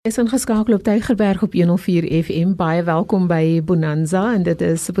Is ingeskakel op Tygerberg op 104 FM. Baie welkom by Bonanza en dit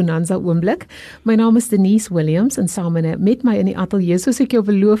is Bonanza Oomblik. My naam is Denise Williams en saam met my in die ateljee, soos ek jou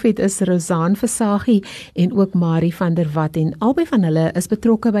beloof het, is Rozaan Versagie en ook Marie van der Walt en albei van hulle is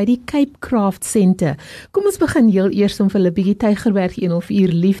betrokke by die Cape Craft Centre. Kom ons begin heel eers om vir hulle bietjie Tygerberg 104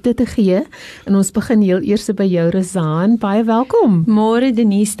 liefde te gee en ons begin heel eers by jou Rozaan. Baie welkom. Môre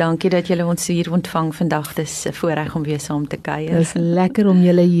Denise, dankie dat julle ons hier ontvang vandag. Dis 'n voorreg om weer saam te kuier. Dis lekker om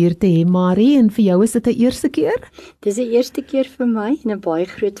julle hier te hê, Marie, en vir jou is dit 'n eerste keer? Dis 'n eerste keer vir my en 'n baie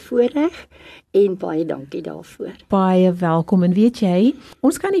groot voorreg en baie dankie daarvoor. Baie welkom en weet jy,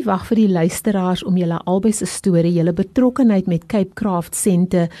 ons kan nie wag vir die luisteraars om julle albei se storie, julle betrokkenheid met Cape Craft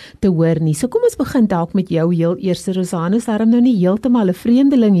Centre te hoor nie. So kom ons begin dalk met jou heel eers. Rozaan is daarom nou nie heeltemal 'n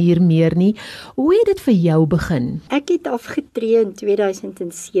vreemdeling hier meer nie. Hoe het dit vir jou begin? Ek het afgetree in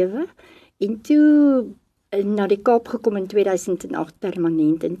 2007 en toe na die Kaap gekom in 2008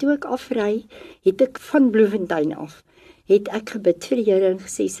 permanent. En toe ek afry, het ek van Bloemfontein af, het ek gebid vir die Here en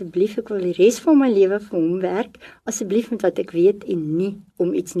gesê, asseblief, ek wil die res van my lewe vir hom werk, asseblief met wat ek weet en nie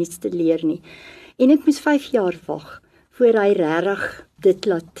om iets nuuts te leer nie. En ek moes 5 jaar wag, voor hy regtig dit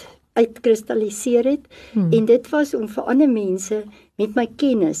laat uitkristalliseer het. En dit was om vir ander mense met my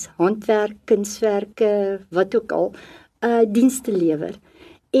kennis, handwerk, kunswerke, wat ook al, diens te lewer.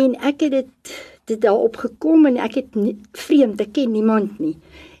 En ek het dit daarop gekom en ek het vreemd, ek ken niemand nie.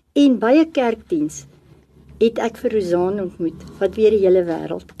 En by 'n kerkdiens het ek vir Rozaan ontmoet, wat weer die hele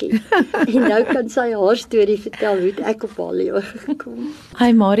wêreld ken. En nou kan sy haar storie vertel, hoe ek op haar lewe gekom.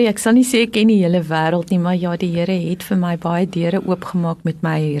 Hi Marie, ek sal nie sê ek ken die hele wêreld nie, maar ja, die Here het vir my baie deure oopgemaak met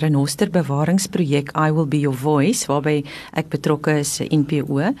my renoster bewaringsprojek I Will Be Your Voice, waarby ek betrokke is,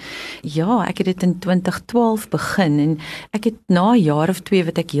 NPO. Ja, ek het dit in 2012 begin en ek het na 'n jaar of 2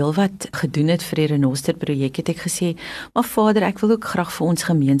 wat ek heelwat gedoen het vir die renoster projek, het ek gesê, maar Vader, ek wil ook graag vir ons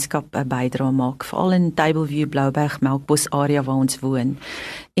gemeenskap 'n bydrae maak, veral in Tygerberg, Blouberg, Melkbos area waar ons woon.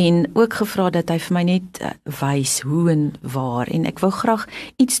 En ook gevra dat hy vir my net wys hoe en waar. En ek wou graag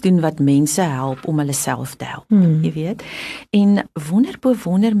iets doen wat mense help om hulle self te help, jy weet. En wonder bo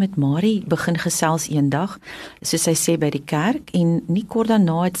wonder met Marie begin gesels eendag, soos sy sê by die kerk, en nie kort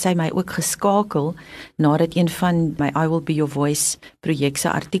daarna het sy my ook geskakel, nadat een van my I Will Be Your Voice projek se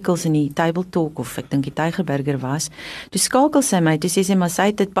artikels in die Table Talk, of ek dink die Tygerberger was, toe skakel sy my, toe sê sy, maar sy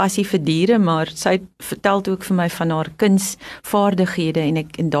het dit passie vir diere, maar sy vertel ook vir my van haar kunsvaardighede,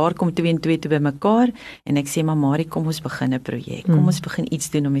 en daar kom 2 en 2 toe bymekaar, en ek sê, maar Marie, kom ons begin 'n projek, kom ons begin iets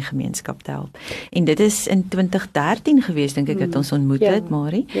doen om die gemeenskap te help. En dit is in 2013 gewees, dink ek, dat ons ontmoet het,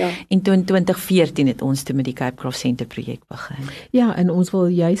 Marie, en toe in 2014 het ons toe met die Cape Craft Centre projek begin. Ja, en ons wil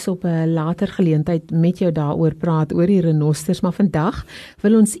juis op 'n later geleentheid met jou daaroor praat, oor die renosters, maar vandag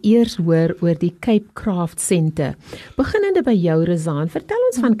wil ons eers hoor oor die Cape Craft Centre. Beginnende by jou, Rozaan, vertel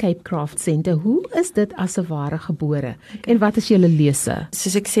ons van Cape Craft Centre. Hoe is dit as 'n ware gebore? En wat is julle lese?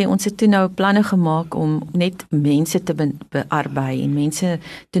 Soos ek sê, ons het toe nou planne gemaak om net mense te bearbei en mense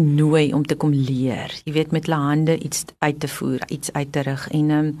te nooi om te kom leer. Jy weet, met hulle hande iets uit te voer, iets uit te rig.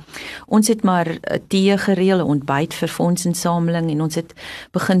 En ons het maar tee gereël, 'n ontbyt vir fondsinsameling, en ons het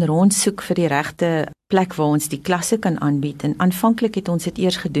begin rondsoek vir die regte plek waar ons die klasse kan aanbied. En aanvanklik het ons dit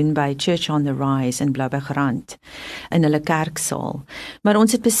eers gedoen by Church on the Rise in Bloubergrand, in hulle kerksaal. Maar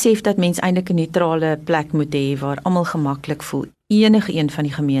ons het besef dat mens eintlik 'n neutrale plek moet hê waar almal gemaklik voel. Enige een van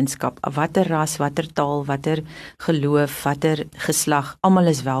die gemeenskap, watter ras, watter taal, watter geloof, watter geslag, almal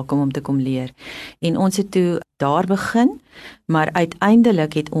is welkom om te kom leer. En ons het toe daar begin, maar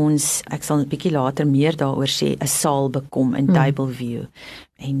uiteindelik het ons, ek sal 'n bietjie later meer daaroor sê, 'n saal bekom in Tableview.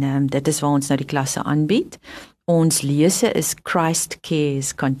 En dit is waar ons nou die klasse aanbied. Ons lese is Christ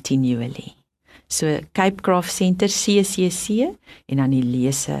Cares Continually. So Cape Craft Centre, CCC, en dan die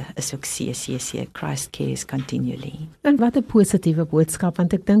lese is ook CCC, Christ Cares Continually. En wat 'n positiewe boodskap,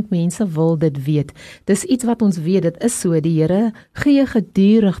 want ek dink mense wil dit weet. Dis iets wat ons weet, dit is so, die Here gee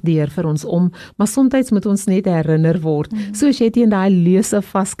gedurig deur vir ons om, maar soms moet ons net herinner word. So as jy teen daai lese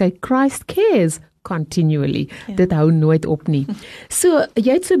vaskyk, Christ Cares Continually. Ja. Dit hou nooit op nie. So,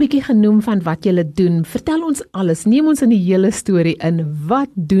 jy het so 'n bietjie genoem van wat julle doen. Vertel ons alles. Neem ons in die hele storie in. Wat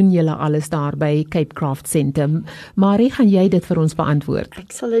doen julle alles daar by Cape Craft Centre? Marie, gaan jy dit vir ons beantwoord?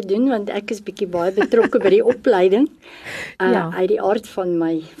 Ek sal dit doen, want ek is bietjie baie betrokke by die opleiding, uit die aard van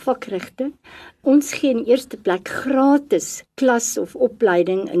my vakrigting. Ons gee in eerste plek gratis klas of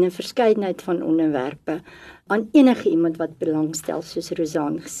opleiding in 'n verskeidenheid van onderwerpe aan enige iemand wat belangstel, soos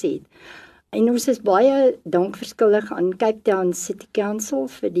Rozaan gesê het. En ons is baie dankverskuldig aan Cape Town City Council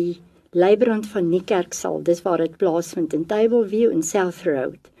vir die leibrand van die kerksaal. Dis waar dit plaasvind in Tableview en South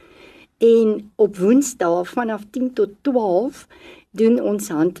Road. En op Woensdae vanaf 10 tot 12 doen ons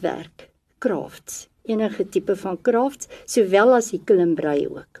handwerk, crafts, enige tipe van crafts, sowel as hikkel en brei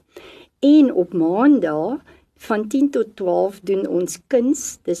ook. En op Maandae van 10 tot 12 doen ons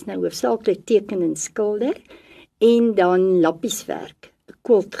kuns, dis nou hoofsaaklik teken en skilder, en dan lappieswerk, 'n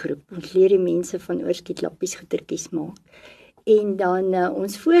quiltgroep. Ons leer die mense van oorskiet lappies goedertjies maak. En dan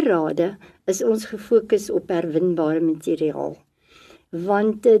ons voorrade is ons gefokus op herwinbare materiaal.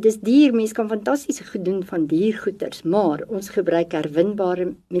 Want dis duur, mense kan fantastiese goed doen van diergoeders, maar ons gebruik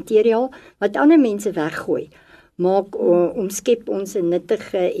herwinbare materiaal wat ander mense weggooi, omskep ons in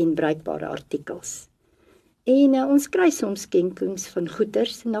nuttige en bruikbare artikels. En ons kry soms skenkings van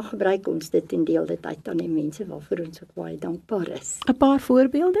goeders en dan gebruik ons dit en deel dit uit aan die mense waarvoor ons ook baie dankbaar is. 'n Paar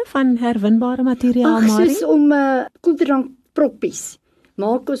voorbeelde van herwinbare materiaal, Marie? Marie? Soos om koeldrankproppies,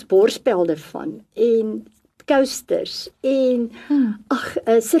 maak ons borspelde van en coasters en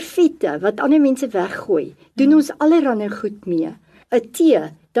servette wat ander mense weggooi. Doen ons allerlei goed mee. 'n Tee,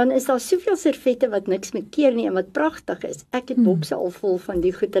 dan is daar soveel servette wat niks meer keer nie en wat pragtig is. Ek het bokse al vol van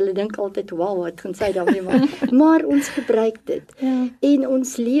die goed. Hulle dink altyd, "Wow, wat gaan sy daarmee maak?" Maar ons gebruik dit. Ja. En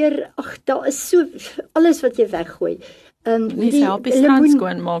ons leer, daar is so alles wat jy weggooi. Mense help die strand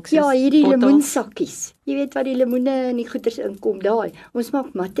skoon maak, soos ja, hierdie bottels. lemoensakkies. Jy weet wat die lemoene en die goeders inkom, daai. Ons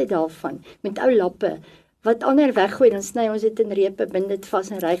maak matte daarvan met ou lappe. Wat ander weggooi, dan sny ons dit in repe, bind dit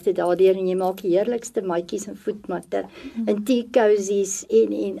vas en ryg dit daardeur en jy maak die heerlikste matjies en voetmatte en tea cozies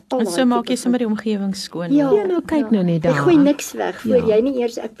en al En daai so maak jy tipe sommer die omgewing skoon. Ja, Ja, nou kyk nou net Jy daar. gooi niks weg voor Ja. jy nie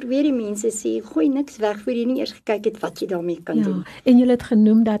eers, ek probeer die mense sê, gooi niks weg voor jy nie eers gekyk het wat jy daarmee kan doen. En jy het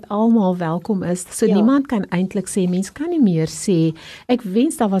genoem dat almal welkom is. So Ja. niemand kan eintlik sê, mens kan nie meer sê, ek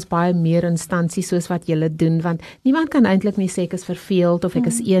wens daar was baie meer instansies soos wat julle doen, want niemand kan eintlik nie sê ek is verveeld of ek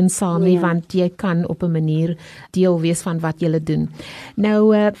is eensaam nie, Ja. want jy kan op 'n manier deel wees van wat julle doen.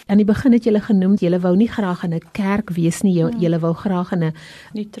 Nou aan die begin het julle genoem, julle wou nie graag in 'n kerk wees nie, julle wou graag in 'n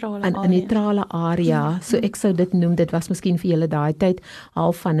neutrale area. So ek sou dit noem, dit was miskien vir julle daai tyd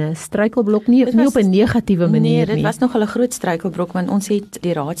half van 'n struikelblok, nie op 'n negatiewe manier nie. Nee, dit was nog 'n groot struikelblok, want ons het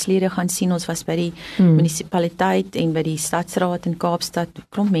die raadslede gaan sien, ons was by die munisipaliteit en by die stadsraad in Kaapstad,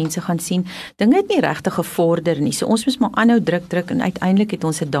 klomp mense gaan sien. Dinge het nie regtig gevorder nie. So ons moes maar aanhou druk en uiteindelik het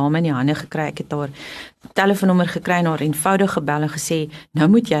ons 'n dame in die hande gekry. Ek het haar telefoonnommer gekry en haar eenvoudig gebel en gesê, nou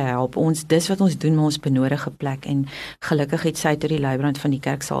moet jy help ons, dis wat ons doen met ons benodige plek, en gelukkig het sy tot die leibrand van die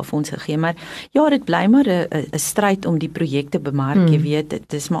kerksaal vir ons gegee, maar ja, dit bly maar 'n stryd om die projekte bemark, jy weet,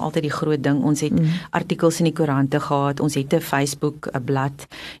 dit is maar altyd die groot ding. Ons het artikels in die koerante gehad, ons het 'n Facebook 'n blad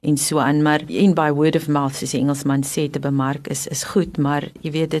en so aan, maar en by word of mouth, soos die Engelsman sê, te bemark is goed, maar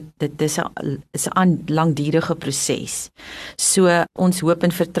jy weet dit is 'n langdurige proses. So ons hoop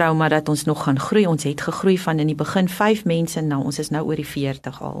en vertrou maar dat ons nog gaan groei. Ons het gegroei van in die begin 5 mense, nou ons is nou oor die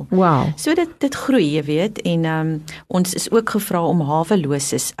 40 al. Wow. So dit groei, jy weet, en ons is ook gevra om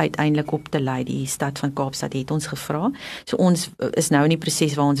haweloses uiteindelik op te lei. Die stad van Kaapstad het ons gevra. So ons is nou in die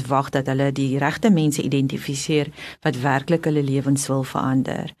proses waar ons wag dat hulle die regte mense identifiseer wat werklik hulle lewens wil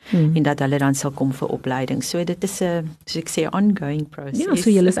verander en dat hulle dan sal kom vir opleiding. So dit is 'n, soos ek sê, ongoing process. Ja, so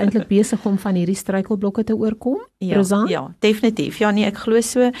julle is eintlik besig om van hierdie struikelblokke te oorkom, Rosanne? Ja, definitief. Ja, nee, ek glo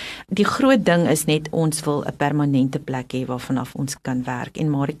so. Die groot ding is net ons wil 'n permanente plek hê waarvanaf ons kan werk. En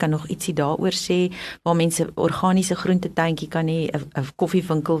Marie kan nog ietsie daaroor sê, waar mense organiese groentetuintjie kan hê, 'n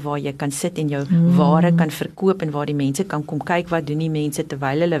koffiewinkel waar jy kan sit en jou ware kan verkoop en waar die mense kan kom kyk wat doen die mense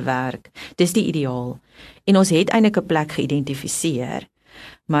terwyl hulle werk. Dis die ideaal. En ons het eintlik 'n plek geïdentifiseer.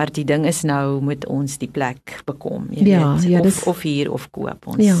 Maar die ding is nou moet ons die plek bekom, jy weet, of hier of koop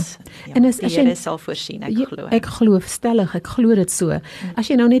ons. Ja. En die Here sal voorsien, ek glo. Ek glo stellig, ek glo dit so. As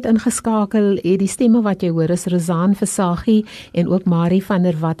jy nou net ingeskakel het, die stemme wat jy hoor is Rosanne Versaghi en ook Marie van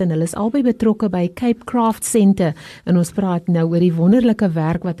der Walt, en hulle is albei betrokke by Cape Craft Centre, en ons praat nou oor die wonderlike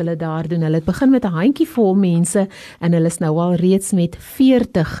werk wat hulle daar doen. Hulle het begin met 'n handjievol mense en hulle is nou al reeds met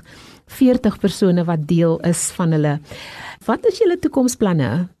 40 persone wat deel is van hulle. Wat is julle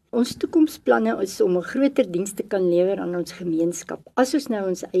toekomsplanne? Ons toekomsplanne is om 'n groter diens te kan lewer aan ons gemeenskap. As ons nou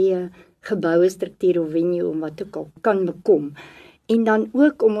ons eie geboue, struktuur of venue om wat ook al kan bekom, en dan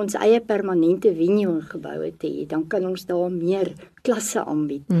ook om ons eie permanente venue en geboue te hê, dan kan ons daar meer klasse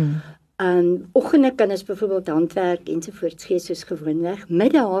aanbied. Oggende kan ons byvoorbeeld handwerk ensovoorts gee soos gewoonweg.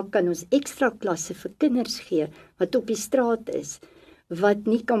 Middag kan ons ekstra klasse vir kinders gee wat op die straat is, wat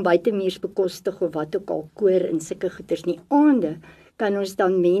nie kan buitemuurs bekostig of wat ook al, koor en sulke goeders nie. Aande kan ons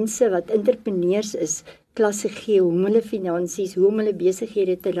dan mense wat entrepreneurs is, klasse gee hoe om hulle finansies, hoe om hulle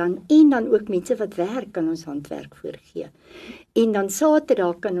besighede te run, en dan ook mense wat werk kan ons handwerk voorgee. En dan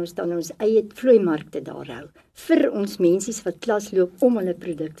Saterdag kan ons dan ons eie vloeimarkte daar hou, vir ons mensies wat klas loop om hulle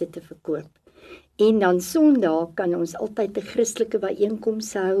produkte te verkoop. En dan Sondag kan ons altyd 'n Christelike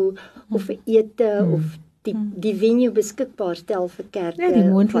byeenkoms hou, of 'n ete, of die venue beskikbaar stel vir kerke. Ja, die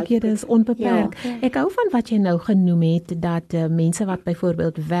moontlikhede is onbeperk. Ja. Ek hou van wat jy nou genoem het, dat mense wat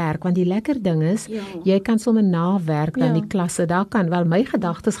byvoorbeeld werk, want die lekker ding is, jy kan sommer na werk dan die klasse, daar kan, wel my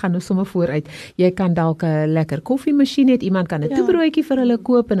gedagtes gaan nou sommer vooruit, jy kan dalk 'n lekker koffiemasjien hê, iemand kan 'n toebroodjie vir hulle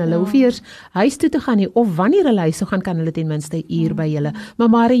koop, en hulle hoef eers huis toe te gaan nie, of wanneer hulle huis toe gaan, kan hulle ten minste 'n uur by julle. Maar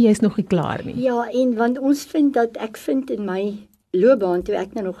Marie, jy's nog nie klaar nie. Ja, en want ons vind dat, ek vind in my loopbaan, toe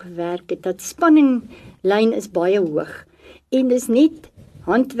ek nou nog gewerk het, dat spanninglyn is baie hoog. En dis net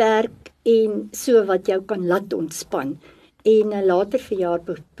handwerk en so wat jou kan laat ontspan. En later verjaar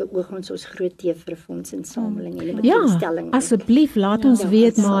beoog ons groot teefondsinsameling en 'n bekendstelling. Ja, asseblief laat ons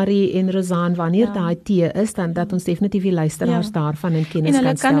weet, Marie en Rosanne, wanneer daai tee is, dan dat ons definitief die luisteraars daarvan in kennis kan stel.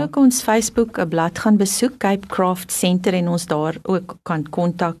 En hulle kan ook ons Facebook 'n blad gaan besoek, Cape Craft Center, en ons daar ook kan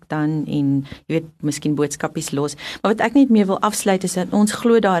kontak dan, en jy weet, miskien boodskapies los. Maar wat ek net mee wil afsluit is dat ons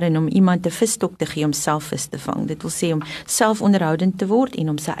glo daarin om iemand 'n visstok te gee om self vis te vang. Dit wil sê om self onderhoudend te word en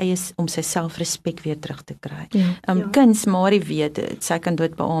om sy selfrespek weer terug te kry. Kuns, Marie weet, sy kan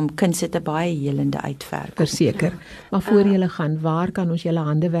dit beamoen, kuns het 'n baie helende uitwerking. Verseker. Maar voor jy gaan, waar kan ons julle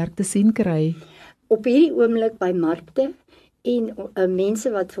handewerk te sien kry? Op hierdie oomblik by markte, en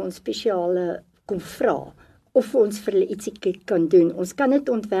mense wat vir ons spesiale kom vra, of vir ons vir hulle ietsie kan doen. Ons kan dit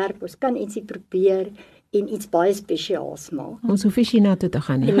ontwerp, ons kan ietsie probeer, en iets baie spesiaals maak. Ons hoef nie China toe te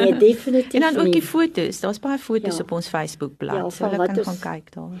gaan nie. Nee, definitief En dan ook nie. die foto's, daar's baie foto's op ons Facebookblad, Ja, so hulle van kan wat gaan ons-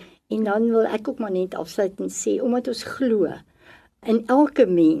 kyk daar. En dan wil ek ook maar net afsluitend sê, omdat ons glo in elke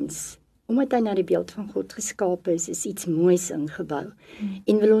mens, omdat hy na die beeld van God geskape is iets moois ingebou.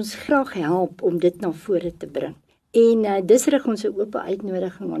 En wil ons graag help om dit na vore te bring. En dis rig ons 'n oop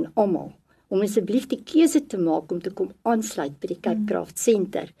uitnodiging aan almal, om asseblief die keuse te maak om te kom aansluit by die Cape Craft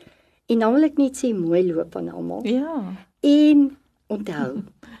Center. En dan wil ek net sê, mooi loop aan almal. Ja. En onthou,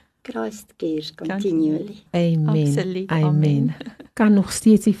 Christ cares continually. Amen. Absoluut, Amen. amen. Kan nog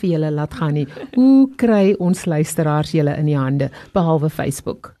steeds nie vir julle laat gaan nie. Hoe kry ons luisteraars julle in die hande, behalwe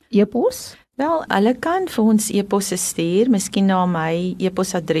Facebook? E-pos? Wel, hulle kan vir ons e-posse stuur, miskien na my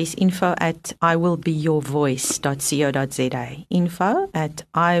e-posadres info@iwillbeyourvoice.co.za.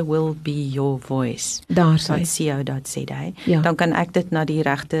 info@iwillbeyourvoice.co.za. Ja. Dan kan ek dit na die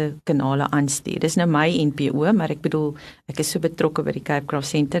regte kanale aanstuur. Dis nou my NPO, maar ek bedoel, ek is so betrokke by die Cape Craft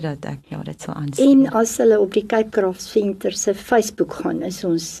Center dat ek dit sal aanstuur. En as hulle op die Cape Craft Center se Facebook gaan, is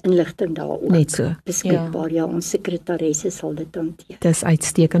ons inligting daar ook Net so. beskikbaar. Ja, ons sekretaresse sal dit hanteer. Dis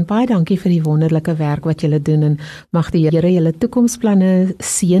uitstekend. Baie dankie vir die wonderlike werk wat julle doen, en mag die Here julle toekomsplanne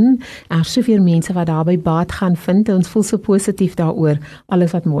seën. Soveel mense wat daarby baat gaan vind. Ons voel so positief daaroor.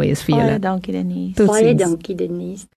 Alles wat mooi is vir julle. Baie dankie Denise. Totsiens. Baie dankie Denise.